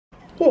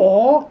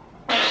Aww.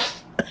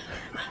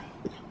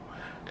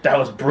 That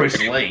was Bruce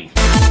Lee.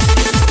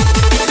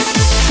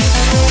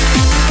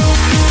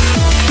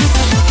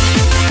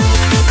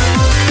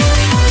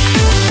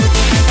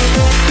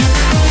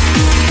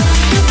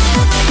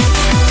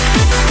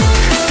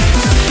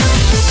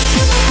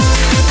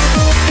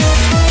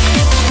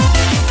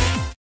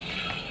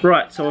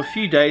 Right, so a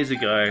few days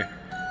ago,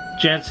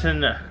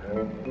 Jensen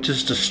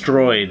just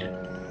destroyed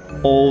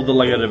all the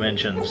LEGO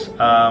dimensions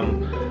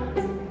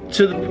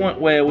to the point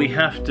where we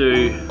have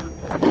to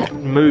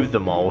move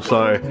them all.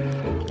 So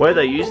where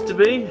they used to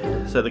be,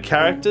 so the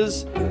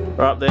characters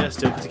are up there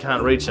still because you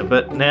can't reach them,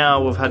 but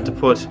now we've had to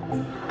put,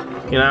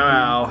 you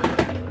know,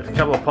 a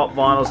couple of pop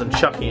vinyls and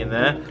Chucky in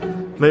there,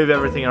 move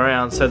everything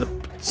around so the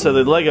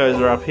Legos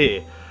are up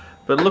here.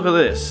 But look at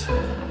this.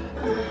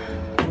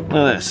 Look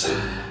at this.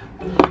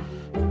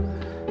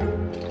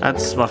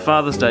 That's my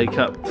Father's Day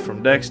cup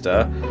from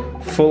Dexter,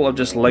 full of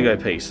just Lego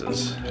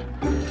pieces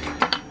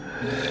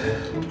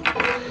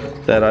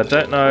that I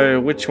don't know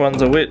which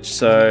ones are which,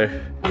 so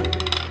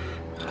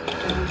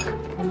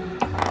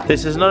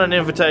this is not an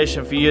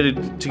invitation for you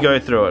to go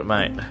through it,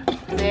 mate.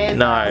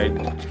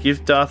 No,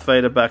 give Darth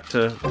Vader back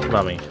to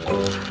Mummy.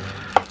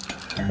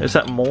 Is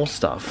that more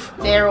stuff?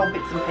 They're all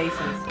bits and pieces.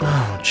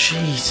 Oh,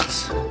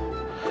 Jesus.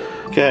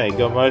 Okay,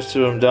 got most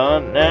of them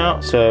done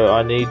now, so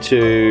I need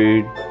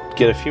to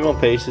get a few more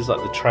pieces, like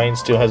the train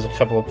still has a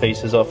couple of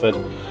pieces off it.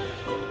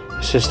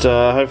 It's just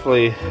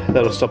hopefully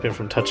that'll stop him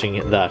from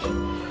touching that.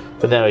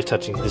 But now he's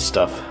touching this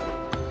stuff.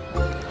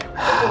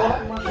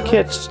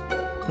 Catch.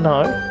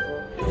 No.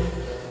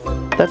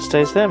 That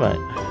stays there, mate.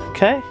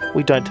 Okay?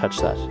 We don't touch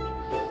that.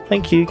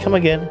 Thank you. Come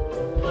again.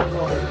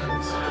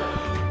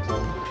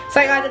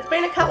 So guys, it's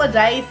been a couple of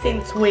days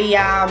since we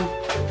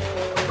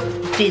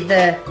did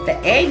the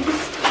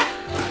eggs.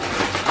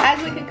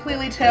 As we can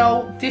clearly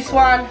tell, this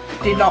one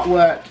did not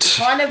work. It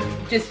kind of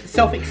just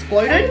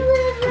self-exploded.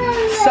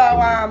 So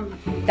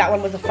that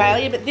one was a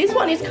failure, but this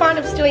one is kind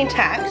of still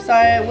intact. So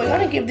we're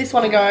going to give this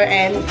one a go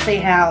and see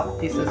how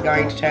this is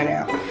going to turn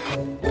out.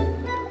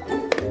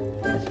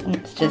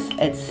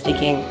 It's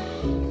sticking.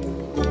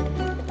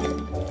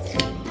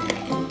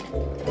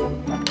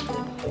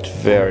 It's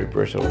very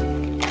brittle.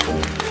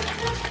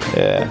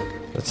 Yeah,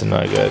 that's a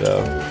no-go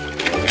though.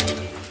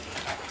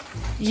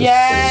 Just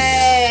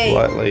yay!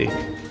 Slightly.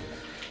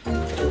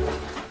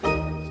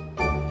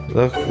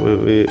 Look,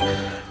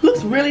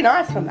 looks really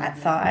nice from that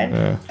side,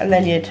 yeah. And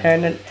then you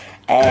turn it,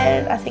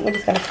 and I think we're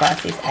just going to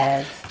slice this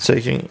as. So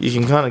you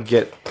can kind of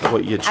get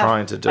what you're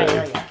trying to do.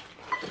 Yeah.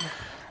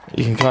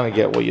 You can kind of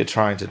get what you're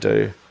trying to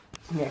do.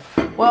 Yeah.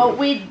 Well,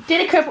 we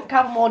did a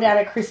couple more down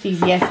at Christie's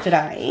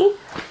yesterday,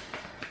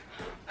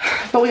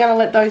 but we're going to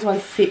let those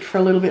ones sit for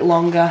a little bit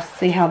longer,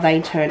 see how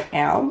they turn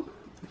out.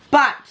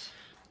 But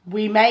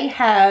we may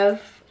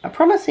have a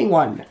promising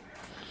one.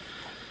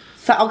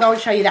 So I'll go and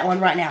show you that one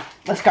right now.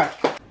 Let's go.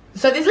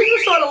 So this is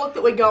the sort of look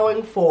that we're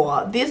going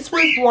for. This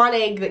was one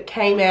egg that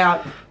came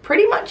out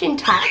pretty much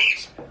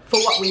intact for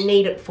what we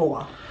need it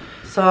for.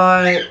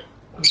 So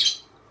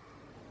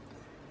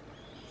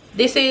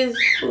this is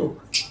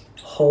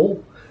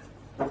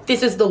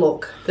this is the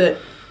look that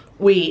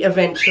we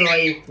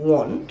eventually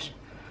want.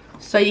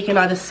 So you can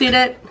either sit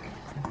it,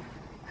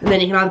 and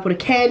then you can either put a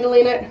candle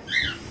in it,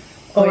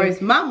 or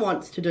as Mum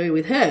wants to do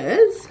with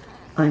hers,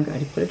 I'm going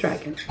to put a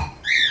dragon.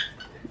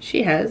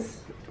 She has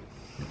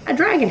a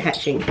dragon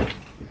hatching.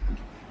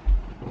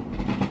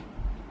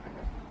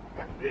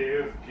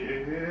 Feels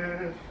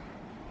good.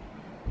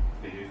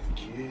 Feels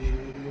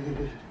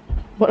good.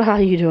 What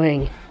are you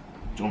doing?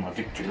 Doing my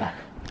victory lap.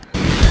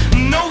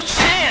 No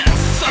chance,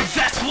 so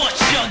that's what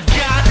you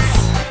got.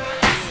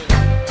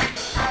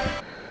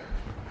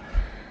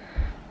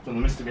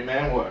 Doing the Mr.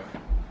 McMahon work.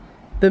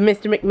 The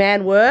Mr.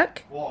 McMahon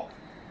work? Walk.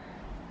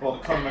 Well,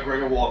 the Conor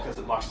McGregor walk, as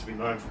it likes to be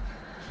known for.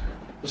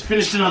 Just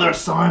finished another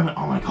assignment.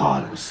 Oh my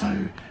god, it was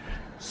so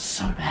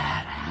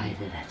bad. I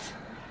hated it.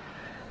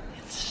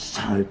 It's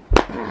so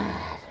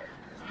bad.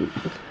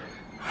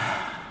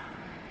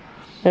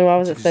 And why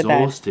was it so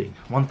bad? Exhausting.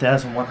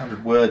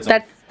 1,100 words.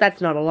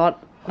 That's not a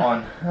lot.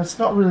 That's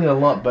not really a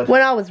lot, but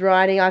when I was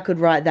writing, I could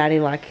write that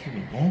in like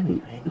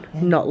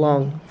not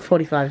long,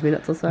 45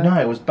 minutes or so. No,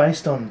 it was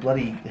based on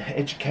bloody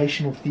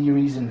educational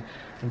theories and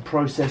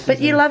processes.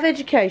 But you love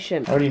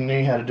education. I already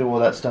knew how to do all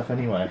that stuff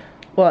anyway.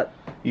 What?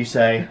 You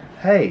say,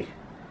 hey,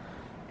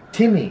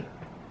 Timmy,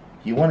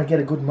 you want to get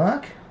a good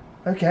mark?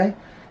 Okay,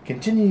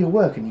 continue your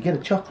work and you get a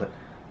chocolate.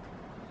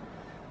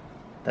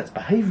 That's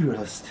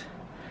behaviouralist.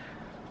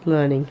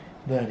 Learning.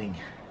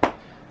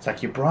 It's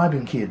like you're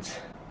bribing kids.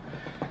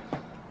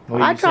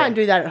 I try and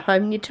do that at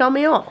home and you tell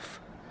me off.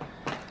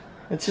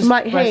 It's just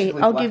like, hey,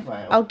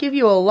 I'll give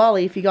you a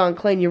lolly if you go and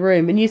clean your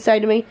room, and you say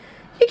to me,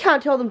 you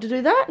can't tell them to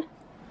do that.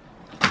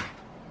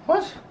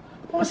 What?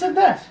 I said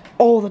that.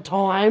 All the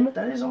time.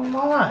 That is a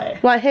lie.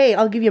 Like, hey,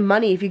 I'll give you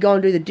money if you go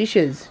and do the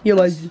dishes. You're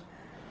like,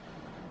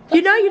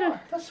 you know you don't.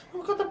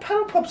 We've got the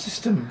paddle pop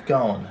system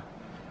going.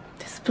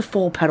 This is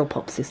before paddle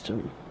pop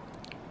system.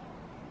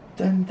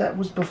 Then that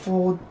was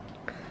before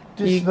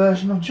this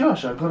version of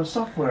Josh. I got a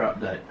software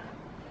update.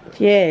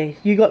 Yeah,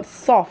 you got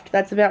soft.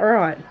 That's about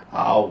right.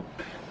 Oh.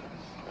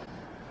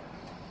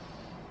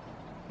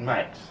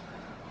 Mate.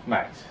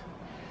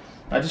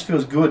 It just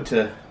feels good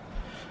to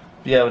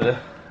be able to,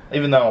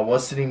 even though I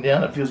was sitting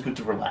down, it feels good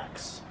to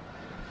relax.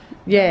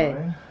 Yeah. You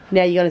know?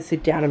 Now you're going to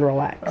sit down and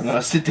relax. I'm going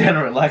to sit down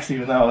and relax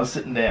even though I was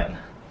sitting down.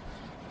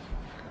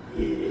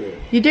 Yeah.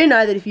 You do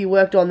know that if you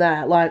worked on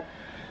that, like,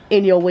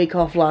 in your week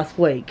off last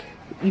week,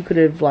 you could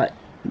have, like,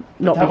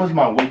 not... That was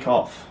my week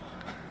off.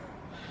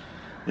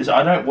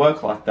 I don't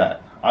work like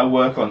that. I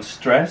work on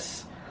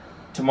stress.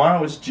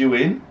 Tomorrow is due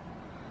in,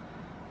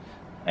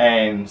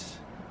 and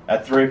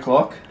at 3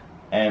 o'clock,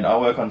 and I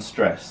work on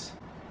stress.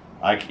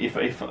 Like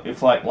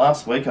if like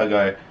last week I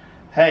go,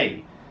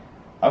 hey,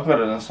 I've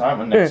got an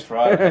assignment next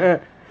Friday.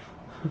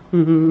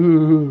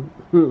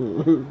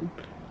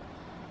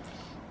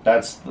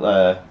 That's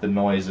the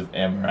noise of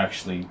Emma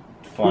actually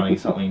finding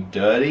something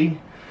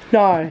dirty.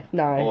 No.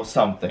 Or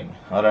something.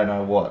 I don't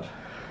know what.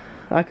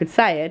 I could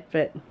say it,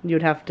 but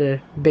you'd have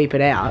to beep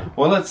it out.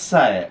 Well, let's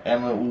say it,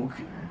 and we'll...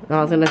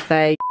 I was going to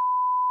say...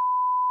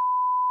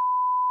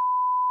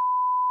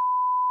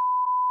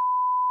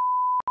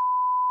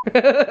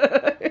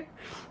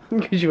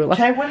 Because you were like...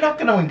 Okay, we're not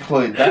going to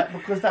include that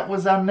because that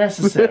was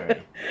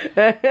unnecessary.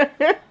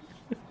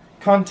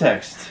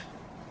 Context.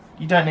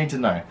 You don't need to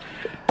know.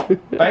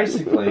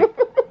 Basically,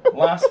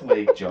 last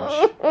week,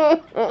 Josh...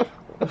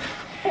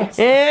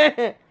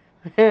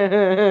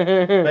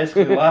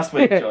 Basically, last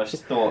week, Josh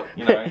thought,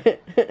 you know,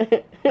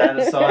 that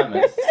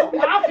assignment... Stop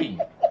laughing!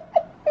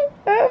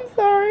 I'm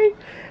sorry.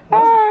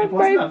 It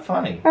wasn't that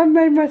funny. I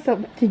made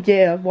myself...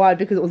 Yeah, why?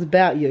 Because it was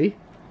about you.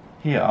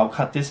 Here, I'll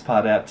cut this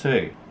part out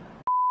too.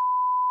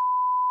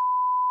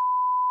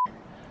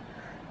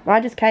 I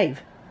just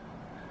cave.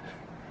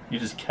 You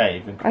just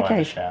cave and cry in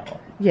the shower.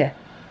 Yeah.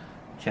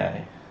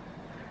 Okay.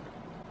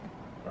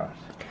 Right.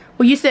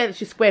 Well, you said it's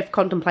just square for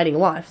contemplating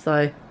life,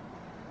 so...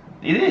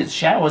 It is.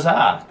 Showers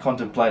are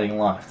contemplating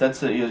life.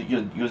 That's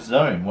your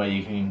zone where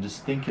you can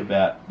just think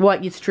about...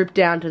 What, you strip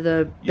down to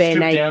the bare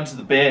naked... You strip down to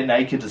the bare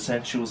naked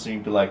essentials and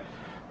you'd be like,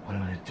 what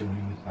am I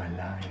doing with my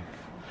life?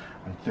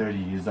 I'm 30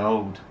 years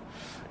old.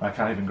 I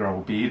can't even grow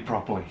a beard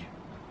properly.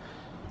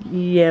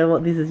 Yeah, well,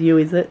 this is you,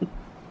 is it?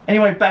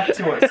 Anyway, back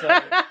to it. So,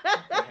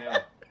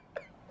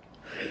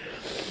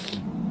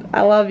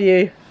 I love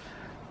you.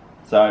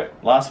 So,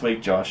 last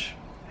week, Josh,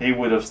 he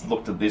would have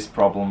looked at this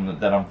problem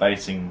that I'm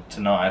facing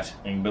tonight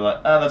and be like,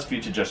 oh, that's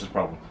future Josh's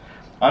problem.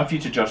 I'm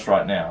future Josh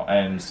right now,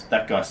 and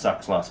that guy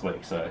sucks last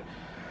week, so...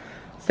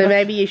 So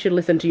maybe you should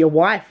listen to your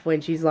wife when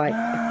she's like...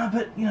 Nah,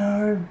 but, you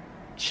know,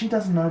 she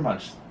doesn't know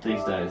much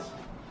these days.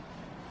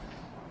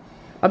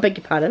 I beg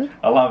your pardon?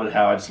 I love it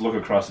how I just look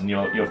across and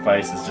your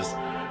face is just...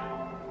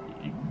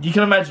 You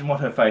can imagine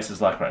what her face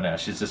is like right now.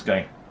 She's just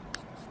going,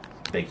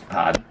 beg your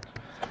pardon.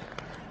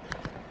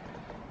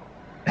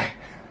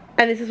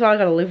 And this is what I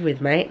gotta live with,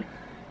 mate.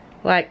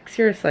 Like,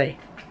 seriously.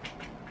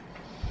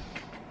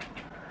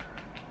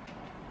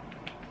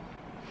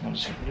 I'm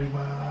just gonna do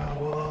my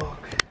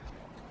walk.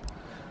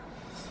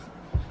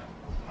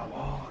 My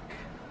walk.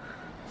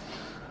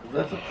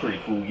 That's a pretty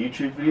cool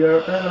YouTube video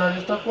right there that I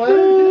just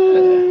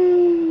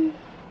uploaded. Yeah.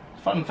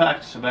 Fun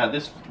fact about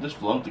this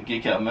vlog, the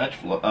Geek Out merch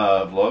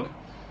vlog.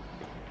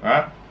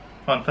 Alright?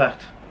 Fun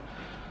fact.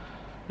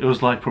 It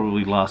was like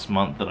probably last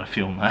month that I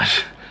filmed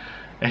that.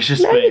 It's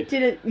just No, been... you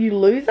didn't, you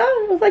loser.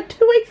 It was like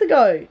 2 weeks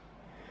ago.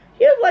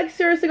 You have like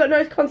seriously got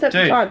no concept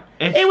of time.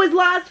 It was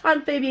last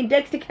time Phoebe and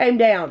Dexter came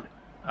down.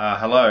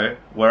 Hello.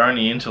 We're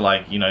only into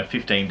like,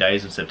 15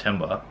 days of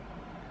September.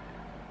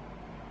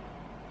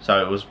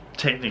 So it was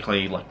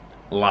technically like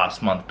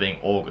last month being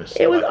August.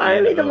 It was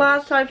only the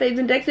last time Phoebe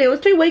and Dexter. It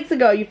was 2 weeks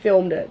ago you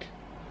filmed it.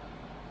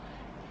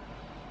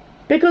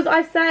 Because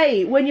I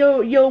say, when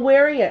you're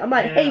wearing it, I'm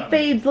like, Yeah, hey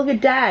Phoebes, look at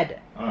Dad.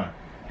 Oh.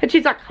 And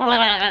she's like...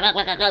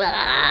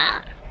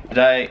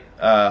 Today,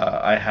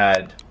 I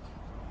had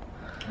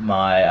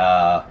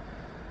my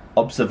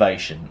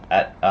observation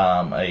at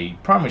a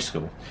primary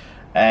school.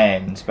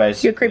 And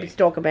basically... You're a creepy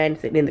stalker man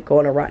sitting in the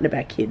corner writing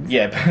about kids.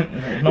 Yeah,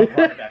 but not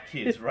writing about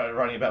kids,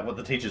 writing about what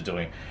the teacher's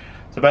doing.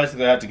 So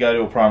basically I had to go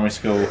to a primary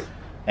school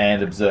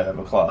and observe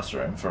a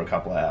classroom for a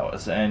couple of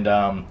hours. And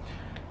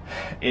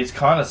it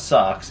kind of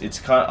sucks.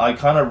 I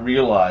kind of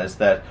realised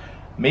that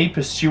me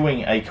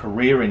pursuing a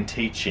career in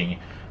teaching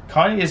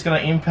kind of is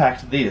going to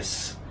impact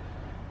this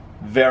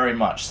very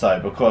much so,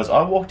 because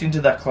I walked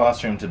into that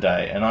classroom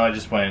today and I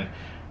just went,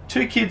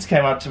 2 kids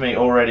came up to me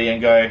already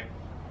and go,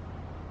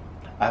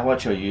 I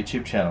watch your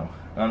YouTube channel.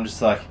 And I'm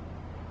just like,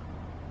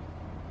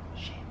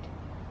 shit.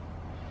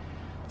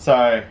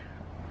 So,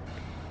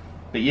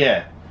 but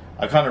yeah,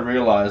 I kind of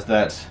realised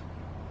that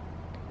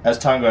as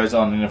time goes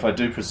on, and if I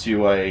do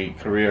pursue a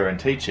career in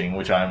teaching,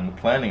 which I'm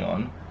planning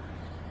on,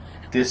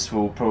 this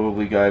will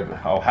probably go,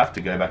 I'll have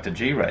to go back to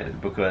G-rated,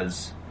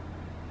 because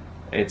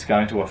it's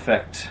going to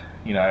affect,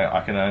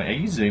 I can only... Are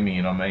you zooming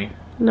in on me?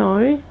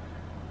 No.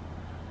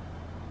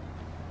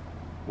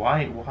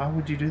 Why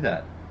would you do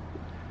that?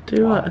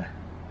 Do Why? what?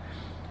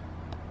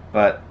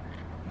 But,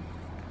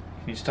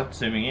 can you stop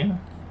zooming in?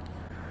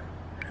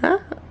 Huh?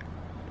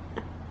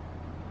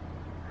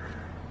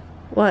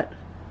 What?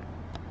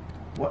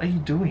 What are you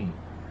doing?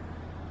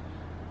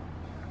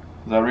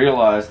 I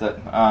realised that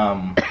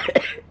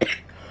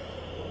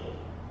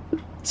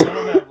some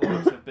of our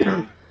vlogs have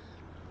been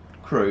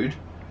crude,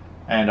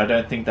 and I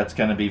don't think that's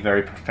going to be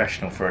very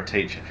professional for a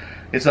teacher.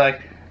 It's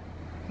like,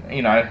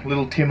 you know,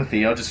 little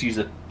Timothy, I'll just use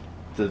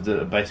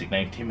the basic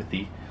name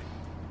Timothy,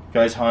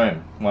 goes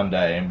home one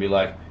day and be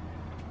like,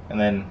 and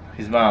then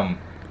his mum,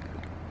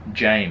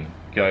 Jane,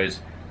 goes,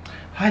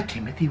 "Hi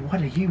Timothy,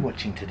 what are you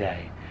watching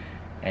today?"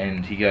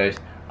 And he goes,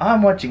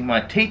 "I'm watching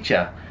my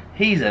teacher.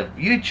 He's a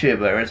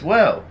YouTuber as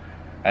well."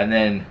 And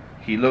then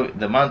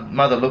the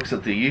mother looks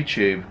at the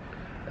YouTube,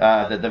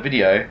 the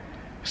video.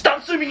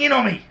 "Stop zooming in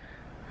on me!"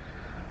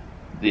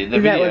 The Is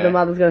video, that what the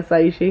mother's going to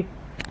say, is she?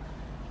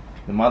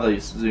 the mother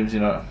zooms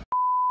in on.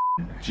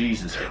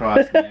 Jesus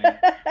Christ, man!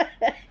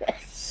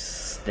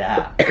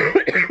 Stop.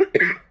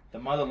 The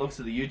mother looks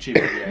at the YouTube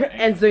video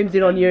And zooms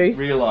in on you.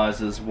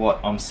 Realizes what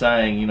I'm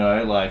saying, you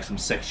know, like some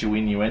sexual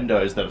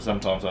innuendos that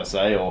sometimes I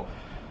say,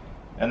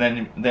 and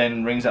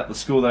then rings up the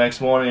school the next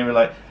morning and be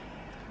like,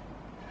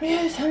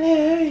 "Yes,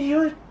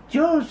 hello,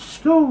 your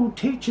school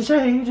teacher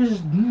said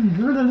just."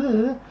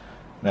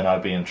 Then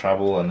I'd be in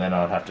trouble, and then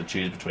I'd have to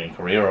choose between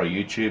career or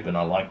YouTube, and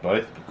I like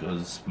both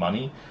because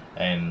money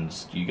and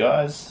you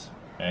guys,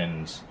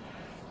 and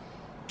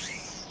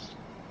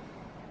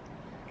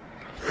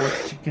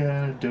what you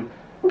gonna do?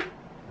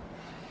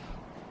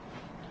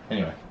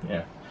 Anyway,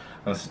 yeah,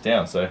 I'm gonna sit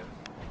down. So,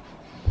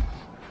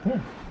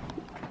 yeah.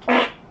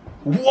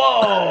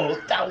 Whoa,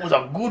 that was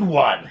a good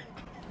one.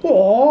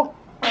 Oh,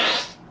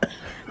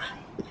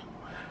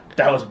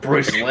 that was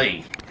Bruce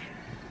Lee.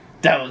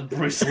 That was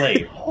Bruce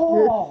Lee.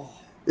 Oh.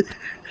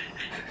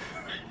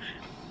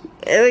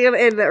 We're going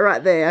to end it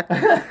right there.